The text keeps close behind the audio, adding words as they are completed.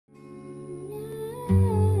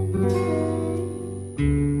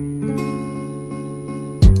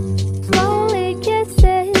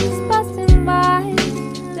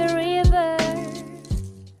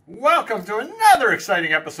welcome to another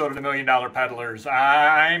exciting episode of the $1 Million Peddlers.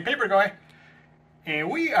 I'm Papergoy,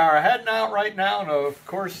 and we are heading out right now, and of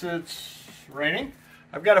course it's raining.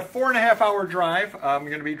 I've got a 4.5-hour drive. I'm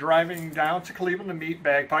going to be driving down to Cleveland to meet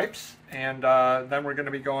Bagpipes, and then we're going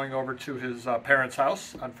to be going over to his parents'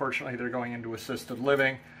 house. Unfortunately, they're going into assisted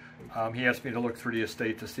living. He asked me to look through the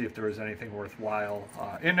estate to see if there was anything worthwhile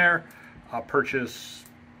in there. Purchase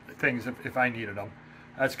things if I needed them.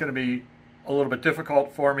 That's going to be a little bit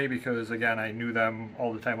difficult for me because, again, I knew them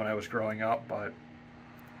all the time when I was growing up, but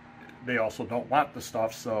they also don't want the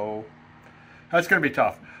stuff, so that's going to be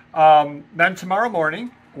tough. Then tomorrow morning,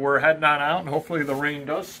 we're heading on out, and hopefully the rain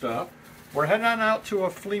does stop. We're heading on out to a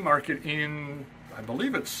flea market in, I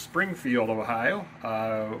believe it's Springfield, Ohio.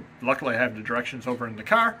 Luckily, I have the directions over in the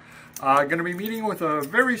car. Going to be meeting with a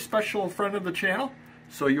very special friend of the channel,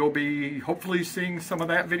 so you'll be hopefully seeing some of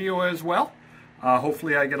that video as well.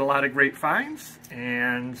 Hopefully I get a lot of great finds,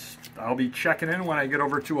 and I'll be checking in when I get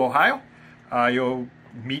over to Ohio. You'll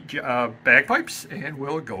meet Bagpipes, and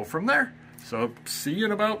we'll go from there. So see you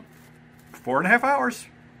in about 4.5 hours.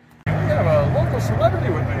 We have a local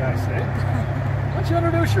celebrity with me, I see. Why don't you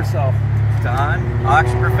introduce yourself? Don,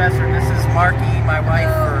 auction professor. This is Marky, my wife,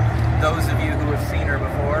 for those of you who have seen her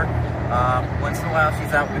before. Once in a while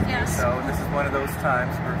she's out with me, so this is one of those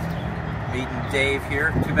times. We're meeting Dave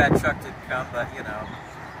here. Too bad Chuck didn't come, but you know.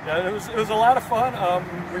 Yeah, it was a lot of fun.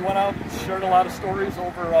 We went out, shared a lot of stories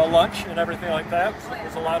over lunch and everything like that. So it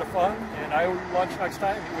was a lot of fun, and I owe you lunch next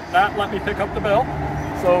time. He would not let me pick up the bill.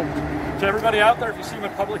 So to everybody out there, if you see him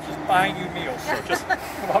in public, he's buying you meals. So just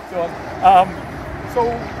come up to him. So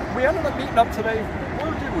we ended up meeting up today.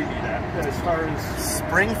 Where did we meet at as far as?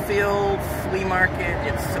 Springfield Flea Market.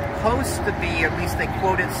 It's supposed to be, at least they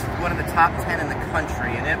quote it's one of the top 10 in the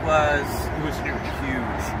country, and it was huge.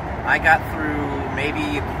 Huge. I got through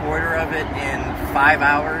maybe a quarter of it in 5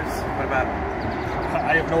 hours. What about?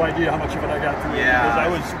 I have no idea how much of it I got through. Yeah. Because I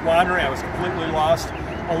was wandering, I was completely lost.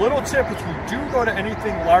 A little tip, if you do go to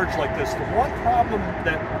anything large like this, the one problem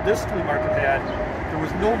that this flea market had, there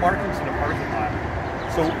was no markings in the parking lot.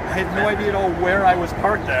 So I had no idea at all where I was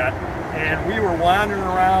parked at, and we were wandering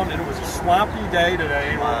around, and it was a swampy day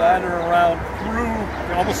today, and we're wandering around through,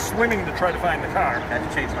 almost swimming to try to find the car. Had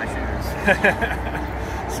to change my shoes.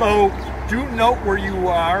 So do note where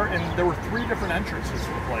you are, and there were 3 different entrances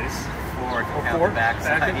to the place. Four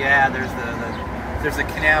backside. Yeah, there's a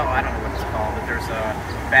canal, I don't know what it's called, but there's a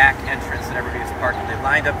back entrance that everybody was parking. They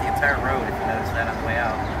lined up the entire road, if you noticed that on the way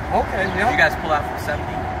out. Okay, yeah. Did you guys pull out from 70?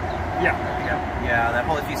 Yeah. Yeah, that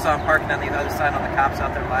whole, if you saw them parking on the other side, on the cops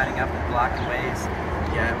out there lining up and blocking ways,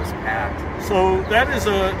 yeah, it was packed. So that is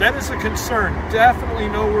a concern. Definitely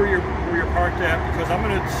know where you're parked at, because I'm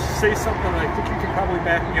going to say something that I think you can probably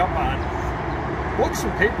back me up on. Books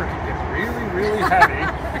and paper can get really, really heavy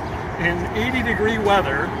in 80-degree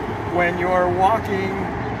weather when you're walking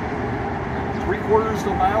 3/4 of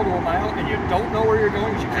a mile to a mile and you don't know where you're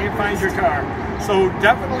going because you can't find your car. So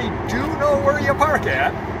definitely do know where you park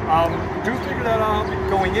at. Do figure that out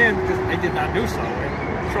going in, because I did not do so.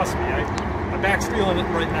 And trust me, my back's feeling it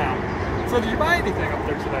right now. So did you buy anything up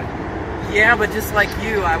there today? Yeah, but just like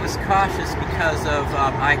you, I was cautious because of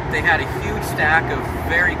they had a huge stack of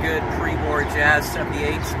very good pre-war Jazz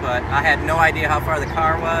 78s, but I had no idea how far the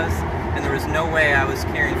car was, and there was no way I was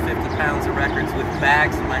carrying 50 pounds of records with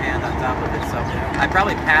bags in my hand on top of it. So I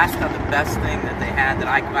probably passed on the best thing that they had that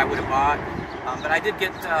I would have bought. But I did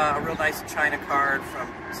get a real nice China card from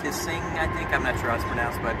Sing, I think. I'm not sure how it's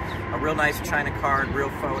pronounced, but a real nice China card, real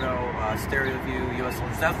photo, stereo view, U.S.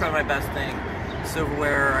 Soldiers. That was probably my best thing.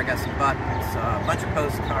 Silverware, I got some buttons, a bunch of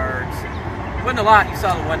postcards. It wasn't a lot. You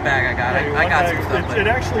saw the one bag I got. I got some stuff. It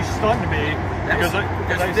actually stunned me.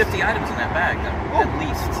 There's 50 items in that bag, though, at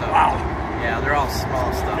least. So. Wow. Yeah, they're all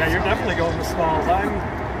small stuff. Yeah, you're definitely going to smalls.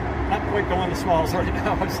 I'm not quite going to smalls right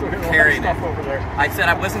now. I'm still got a lot of stuff over there. I said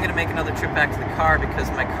I wasn't going to make another trip back to the car because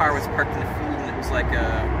my car was parked in the field, and it was like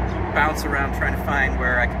a bounce around trying to find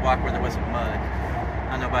where I could walk where there wasn't mud.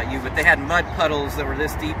 I don't know about you, but they had mud puddles that were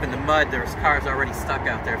this deep in the mud. There was cars already stuck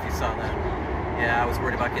out there, if you saw that. Yeah, I was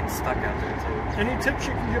worried about getting stuck out there, too. Any tips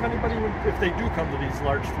you can give anybody if they do come to these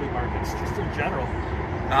large flea markets, just in general?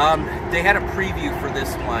 They had a preview for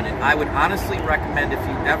this one, and I would honestly recommend if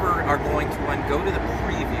you ever are going to one, go to the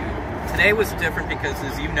preview. Today was different because,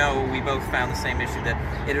 as you know, we both found the same issue, that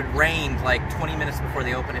it had rained like 20 minutes before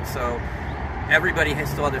they opened it, so everybody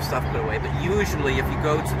still had their stuff put away. But usually, if you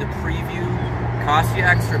go to the preview, it costs you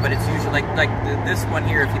extra, but it's usually like this one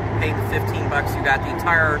here. If you paid the $15, you got the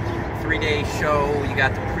entire 3-day show, you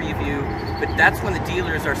got the preview. But that's when the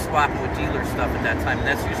dealers are swapping with dealer stuff at that time, and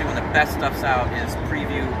that's usually when the best stuff's out, is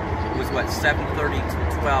preview was what, 7:30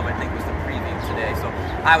 to 12, I think was the preview today. So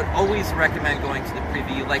I would always recommend going to the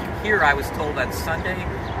preview. Like here, I was told on Sunday,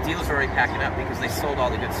 dealers are already packing up because they sold all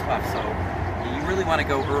the good stuff. So you really want to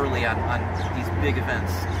go early on these big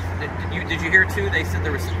events. Did you hear too? They said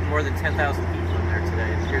there was more than 10,000 people in there today.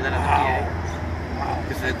 Did you hear that on the PA?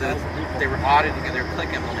 Because they were auditing and they were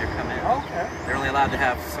clicking when they were coming in. Okay. They're only allowed to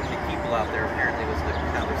have so many people out there, apparently, was the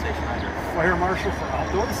conversation I heard. Fire marshal for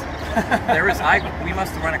outdoors? We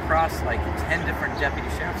must have run across like 10 different deputy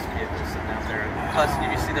sheriff's vehicles sitting out there. Plus,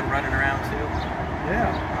 did you see them running around too?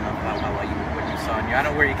 Yeah. I don't know what you saw. I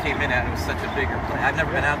don't know where you came in at. It was such a bigger place. I've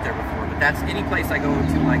never been out there before, but that's any place I go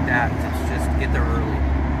to like that. It's just get there early.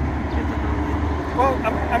 Get there early. Well,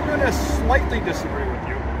 I'm going to slightly disagree with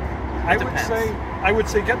you. I would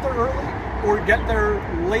say get there early or get there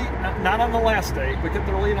late, not on the last day, but get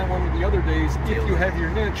there late on one of the other days if you have your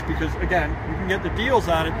niche, because again, you can get the deals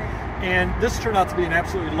on it, and this turned out to be an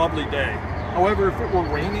absolutely lovely day. However, if it were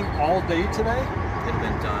raining all day today, It'd have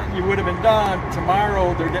been done. You would have been done.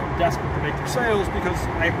 Tomorrow, they're getting desperate to make their sales because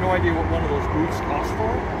I have no idea what one of those booths costs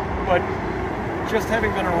for. But just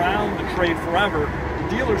having been around the trade forever,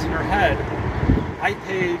 the dealers in their head, I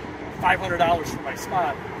paid $500 for my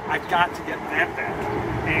spot. I've got to get that back.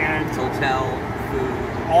 And hotel,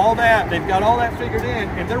 food, all that, they've got all that figured in,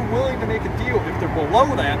 and they're willing to make a deal if they're below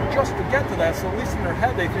that just to get to that. So at least in their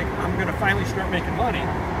head, they think, I'm going to finally start making money.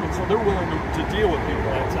 And so they're willing to deal with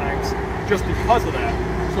people at times just because of that.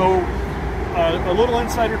 So a little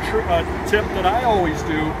insider tip that I always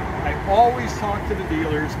do, I always talk to the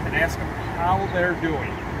dealers and ask them how they're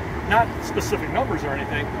doing. Not specific numbers or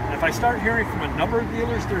anything. If I start hearing from a number of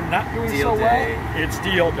dealers they're not doing so well, it's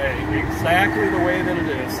deal day. Exactly the way that it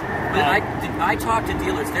is. But I talked to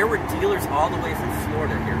dealers. There were dealers all the way from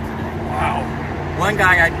Florida here today. Wow. One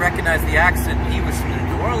guy, I'd recognize the accent. He was from the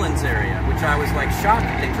New Orleans area, which I was like shocked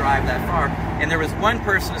that they drive that far. And there was one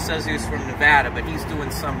person that says he was from Nevada, but he's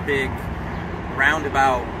doing some big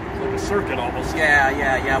roundabout. Like a circuit almost.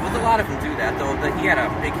 Yeah. Well, a lot of them do that, though. He had a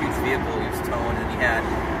big, huge vehicle he was towing, and he had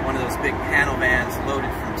one of those big panel vans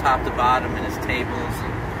loaded from top to bottom and his tables.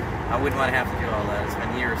 And I wouldn't want to have to do all that. It's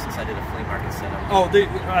been years since I did a flea market setup. Oh,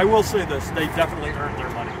 I will say this. They definitely earned their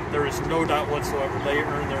money. There is no doubt whatsoever. They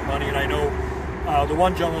earned their money. And I know the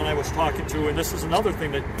one gentleman I was talking to, and this is another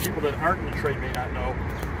thing that people that aren't in the trade may not know,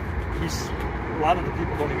 a lot of the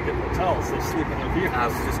people don't even get hotels. They sleep in their vehicles. I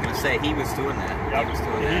was just going to say, he was doing that. Yep. He was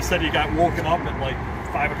doing that. He said he got woken up at like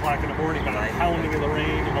 5 o'clock in the morning by the pounding of the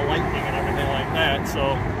rain and the lightning and everything like that.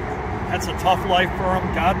 So that's a tough life for them.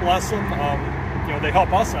 God bless them. You know, they help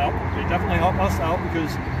us out. They definitely help us out because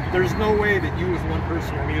there's no way that you as one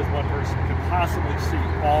person or me as one person could possibly see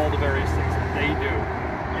all the various things that they do.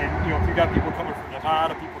 And, you know, if you got people coming from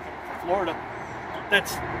Nevada, people coming from Florida,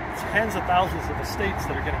 that's tens of thousands of estates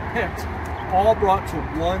that are getting picked, all brought to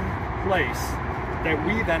one place that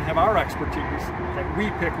we then have our expertise, that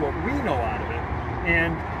we pick what we know out of it.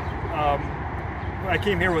 And I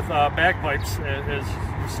came here with bagpipes, as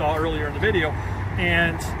you saw earlier in the video,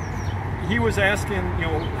 and he was asking, you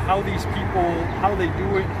know, how these people, how they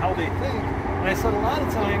do it, how they think. And I said a lot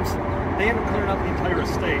of times they end up clearing out the entire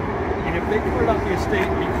estate. And if they cleared out the estate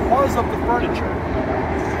because of the furniture,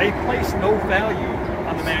 they place no value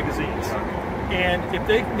on the magazines. And if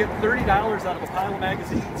they can get $30 out of a pile of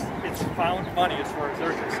magazines, it's found money as far as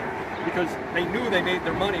they're concerned. Because they knew they made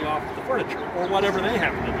their money off the furniture or whatever they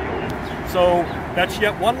happen to deal in. So that's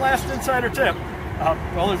yet one last insider tip.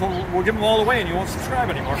 We'll give them all away and you won't subscribe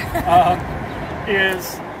anymore.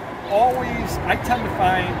 Is always, I tend to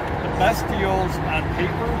find the best deals on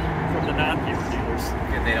paper from the non-paper dealers.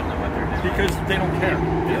 Yeah, they don't know what they're doing. Because they don't care.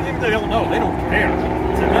 They don't know. They don't care.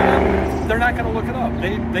 They're not going to look it up.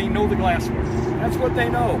 They know the glassware. That's what they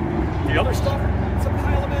know. The other stuff, it's a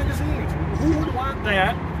pile of magazines. Who would want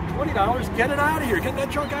that? $20, get it out of here. Get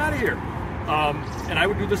that junk out of here. And I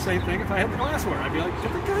would do the same thing if I had the glassware. I'd be like,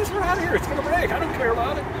 get the glassware out of here. It's going to break. I don't care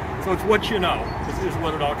about it. So it's what you know is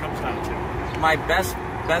what it all comes down to. My best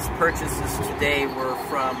purchases today were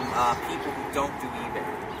from people who don't do eBay.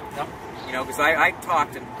 Yep. You know, because I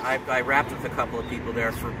talked and I rapped with a couple of people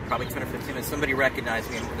there for probably 10 or 15 minutes. Somebody recognized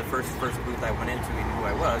me in the first booth I went into. He knew who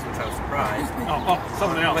I was, which I was surprised.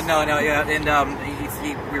 Someone else. But no, yeah. And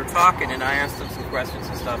we were talking, and I asked him some questions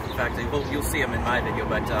and stuff. In fact, you'll see him in my video,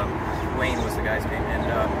 but Wayne was the guy's name.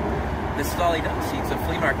 And this is all he does. He's a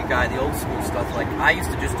flea market guy, the old school stuff. Like, I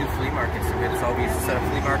used to just do flea markets. So we used to set up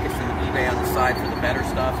flea markets and eBay on the side for the better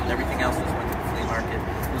stuff, and everything else just went to the flea market.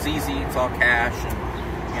 It was easy. It's all cash. And,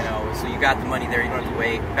 you know, so you got the money there, you don't have to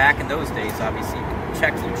wait. Back in those days, obviously,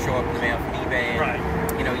 checks would show up in the mail from eBay,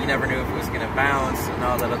 and, you know, you never knew if it was going to bounce and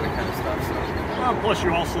all that other kind of stuff. So a Plus,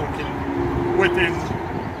 you also can,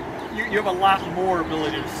 you have a lot more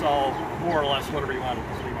ability to sell more or less whatever you want at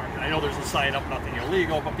the flea market. I know there's a sign up, nothing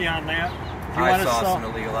illegal, but beyond that, if you want to sell some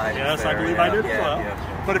illegal items. Yes, there, I believe I did as well.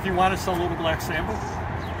 But if you want to sell a little black sample,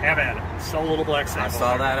 have at it. Sell a little black sample. I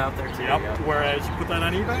saw that out there too. Yep. Whereas you put that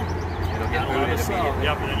on eBay, it'll get booted immediately.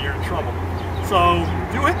 Yep, and then you're in trouble. So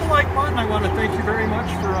do hit the like button. I want to thank you very much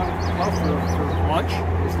for lunch.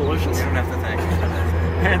 It was delicious. You don't have to thank me for that.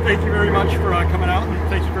 And thank you very much for coming out, and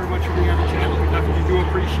thank you very much for being on the channel. We definitely do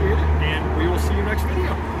appreciate it, and we will see you next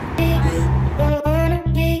video.